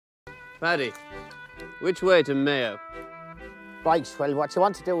Paddy, which way to Mayo? Right, well, what you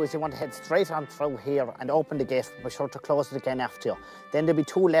want to do is you want to head straight on through here and open the gate, but be sure to close it again after you. Then there'll be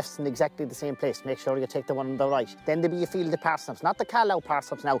two lefts in exactly the same place. Make sure you take the one on the right. Then there'll be a field of parsnips, not the Carlow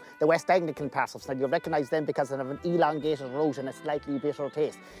parsnips now, the West Anglican parsnips. Now, you'll recognise them because they have an elongated root and a slightly bitter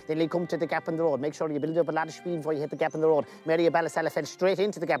taste. Then you'll come to the gap in the road. Make sure you build up a lot of speed before you hit the gap in the road. Mary Ballasella fell straight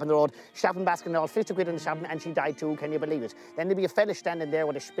into the gap in the road, shopping basket and all, 50 quid in the shopping, and she died too, can you believe it? Then there'll be a fella standing there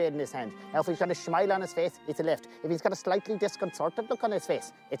with a spade in his hand. Now, if he's got a smile on his face, it's a left. If he's got a slightly disconcerted look on his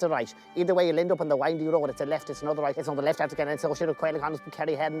face, it's a right. Either way, you'll end up on the windy road. It's a left, it's another right, it's on the left after again. And so should have Quayle Connors and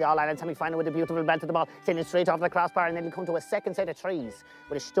Kerry head in the All-Ireland semi-final with a beautiful belt of the ball, sending straight off the crossbar, and then you'll come to a second set of trees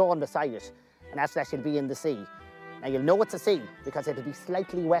with a stone beside it. And after that, you'll be in the sea. Now, you'll know it's a sea because it'll be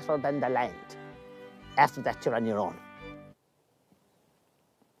slightly wetter than the land. After that, you're on your own.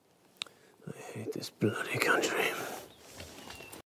 I hate this bloody country.